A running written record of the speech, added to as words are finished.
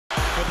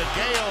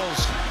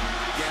Gales,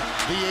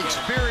 the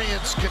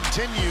experience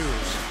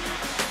continues.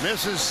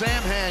 Mrs.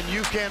 Samhan,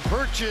 you can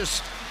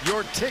purchase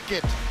your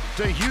ticket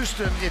to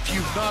Houston if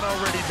you've not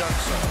already done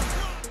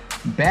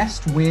so.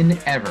 Best win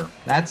ever.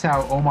 That's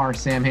how Omar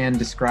Samhan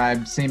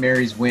described St.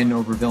 Mary's win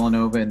over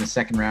Villanova in the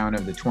second round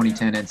of the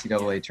 2010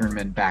 NCAA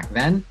tournament back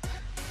then.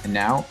 And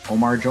now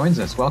Omar joins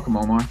us. Welcome,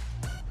 Omar.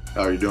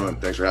 How are you doing?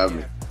 Thanks for having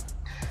me.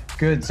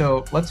 Good.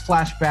 So let's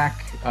flash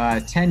back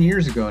 10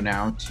 years ago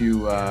now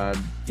to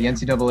the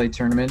NCAA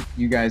tournament.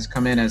 You guys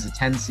come in as a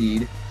 10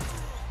 seed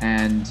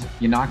and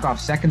you knock off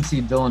second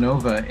seed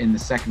Villanova in the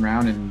second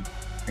round. And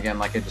again,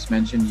 like I just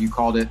mentioned, you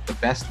called it the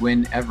best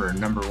win ever,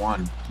 number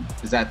one.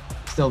 Is that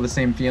still the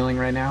same feeling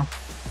right now?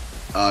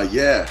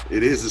 Yeah,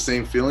 it is the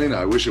same feeling.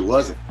 I wish it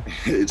wasn't.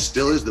 It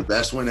still is the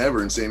best win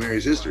ever in St.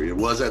 Mary's history. It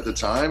was at the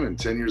time, and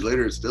 10 years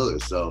later, it still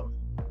is. So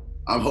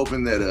I'm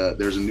hoping that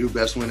there's a new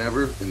best win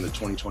ever in the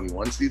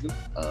 2021 season,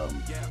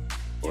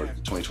 or the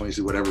 2020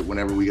 season,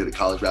 whenever we get a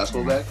college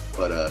basketball back.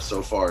 But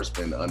so far, it's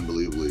been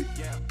unbelievably,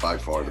 by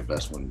far, the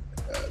best one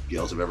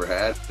Gales have ever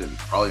had, and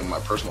probably in my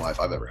personal life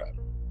I've ever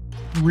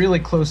had. Really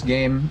close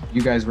game.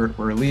 You guys were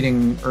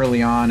leading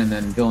early on, and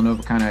then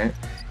Villanova kind of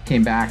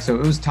came back. So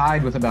it was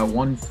tied with about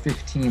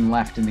 1:15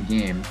 left in the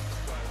game.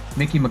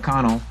 Mickey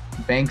McConnell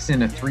banks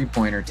in a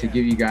three-pointer to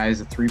give you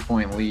guys a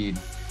 3-point lead.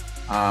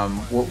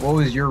 What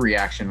was your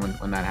reaction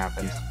when that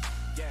happened?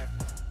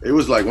 It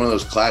was like one of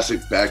those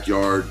classic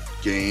backyard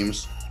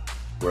games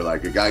where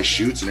like a guy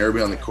shoots and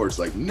everybody on the court's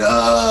like,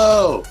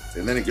 no!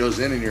 And then it goes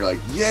in and you're like,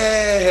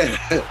 yeah!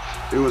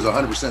 It was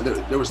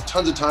 100%. There was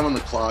tons of time on the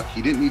clock.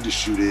 He didn't need to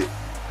shoot it.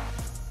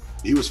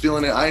 He was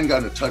feeling it. I hadn't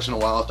gotten a touch in a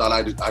while. I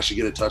thought I should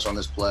get a touch on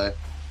this play.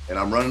 And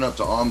I'm running up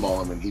to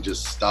on-ball him, and he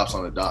just stops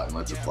on the dot and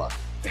lets it fly.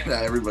 And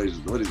everybody's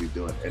just, what is he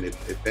doing? And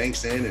it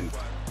banks in, and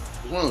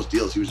it was one of those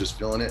deals. He was just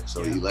feeling it,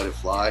 so he let it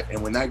fly.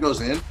 And when that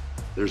goes in,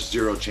 there's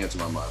zero chance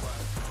in my mind.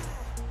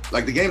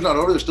 Like, the game's not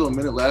over. There's still a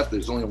minute left.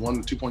 There's only a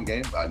 1 to 2 point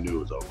game. I knew it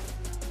was over.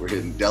 We're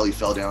hitting. Deli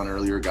fell down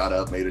earlier, got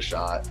up, made a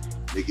shot.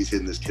 Mickey's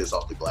hitting this kiss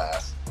off the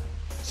glass.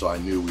 So I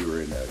knew we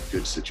were in a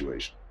good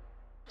situation.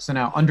 So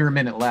now under a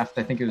minute left,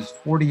 I think it was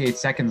 48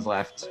 seconds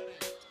left.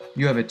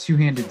 You have a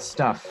two-handed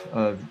stuff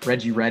of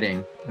Reggie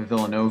Redding of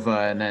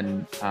Villanova, and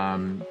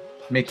then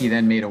Mickey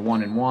then made a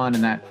 1-and-1,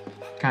 and that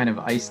kind of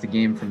iced the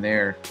game from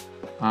there.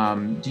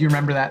 Do you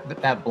remember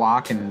that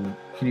block, and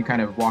can you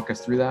kind of walk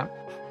us through that?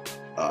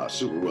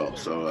 Super well.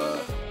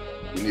 So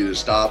we needed a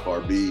stop.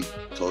 RB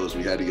told us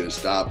we had to get a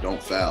stop,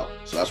 don't foul.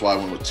 So that's why I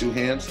went with two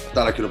hands. I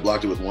thought I could have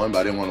blocked it with one, but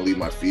I didn't want to leave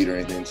my feet or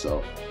anything.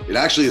 So it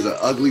actually is an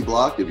ugly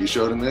block. If you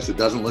showed him this, it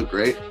doesn't look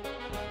great,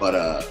 but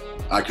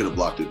I could have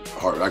blocked it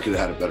hard. I could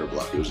have had a better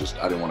block. It was just,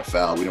 I didn't want to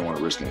foul. We didn't want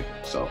to risk anything.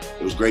 So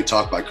it was great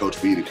talk by Coach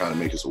B to kind of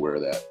make us aware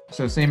of that.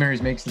 So St.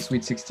 Mary's makes the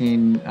Sweet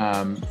 16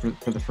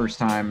 for the first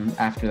time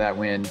after that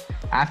win.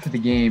 After the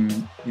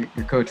game,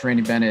 your coach,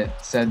 Randy Bennett,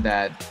 said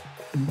that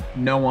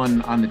no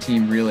one on the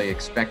team really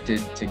expected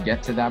to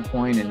get to that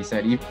point. And he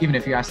said, even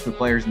if you ask the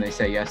players and they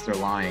say yes, they're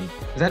lying.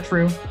 Is that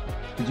true?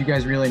 Did you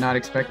guys really not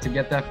expect to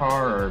get that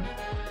far? Or?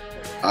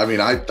 I mean,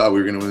 I thought we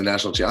were going to win the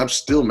national championship. I'm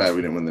still mad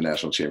we didn't win the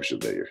national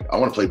championship that year. I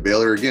want to play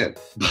Baylor again.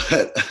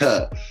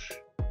 But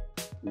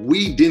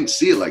we didn't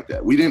see it like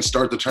that. We didn't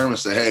start the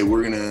tournament and say, hey,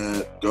 we're going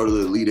to go to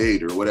the Elite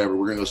Eight or whatever.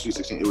 We're going to go Sweet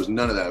 16. It was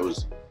none of that. It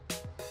was,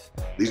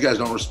 these guys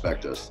don't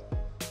respect us.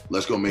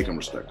 Let's go make them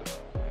respect us.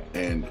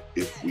 And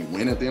if we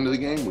win at the end of the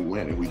game, we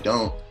win. If we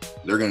don't,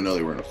 they're going to know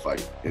they were in a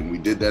fight. And we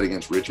did that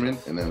against Richmond.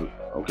 And then,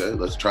 okay,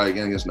 let's try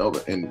again against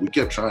Nova. And we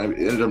kept trying.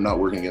 It ended up not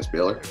working against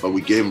Baylor, but we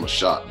gave them a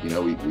shot. You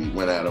know, we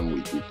went at them.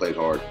 We played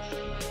hard.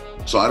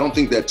 So I don't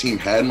think that team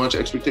had much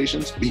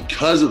expectations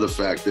because of the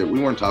fact that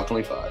we weren't top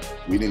 25.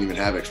 We didn't even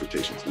have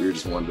expectations. We were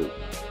just wanted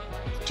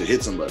to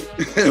hit somebody.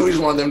 We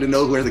just wanted them to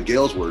know where the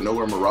Gales were, know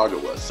where Moraga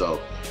was. So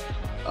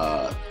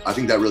I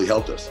think that really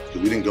helped us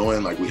because we didn't go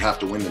in like we have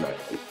to win tonight.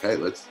 Like,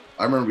 hey,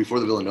 I remember before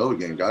the Villanova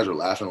game, guys were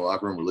laughing in the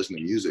locker room, we're listening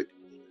to music.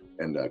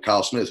 And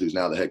Kyle Smith, who's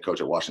now the head coach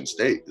at Washington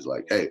State, is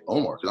like, hey,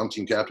 Omar, because I'm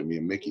team captain, me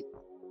and Mickey.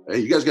 Hey,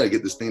 you guys got to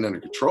get this thing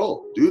under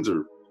control. Dudes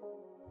are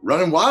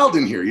running wild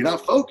in here. You're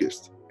not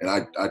focused. And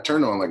I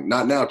turned on like,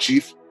 not now,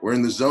 Chief. We're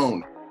in the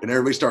zone. And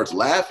everybody starts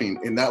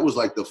laughing. And that was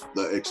like the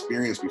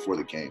experience before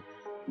the game.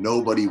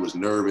 Nobody was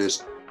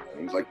nervous.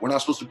 And he's like, we're not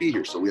supposed to be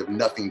here, so we have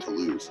nothing to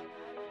lose.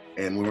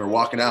 And when we were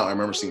walking out, I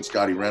remember seeing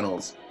Scotty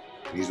Reynolds.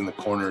 He's in the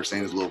corner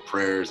saying his little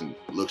prayers and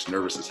looks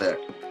nervous as heck.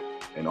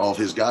 And all of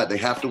his guys, they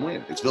have to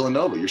win. It's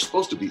Villanova. You're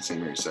supposed to beat St.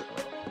 Mary's second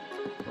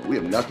round. We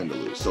have nothing to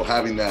lose. So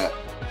having that,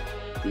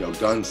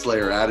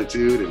 gunslayer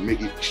attitude and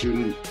Mickey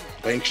shooting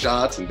bank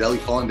shots and Deli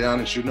falling down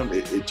and shooting them,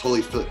 it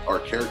totally fit our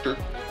character.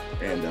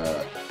 And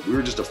we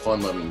were just a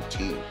fun-loving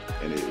team.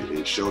 And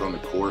it showed on the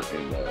court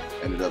and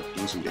ended up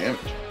doing some damage.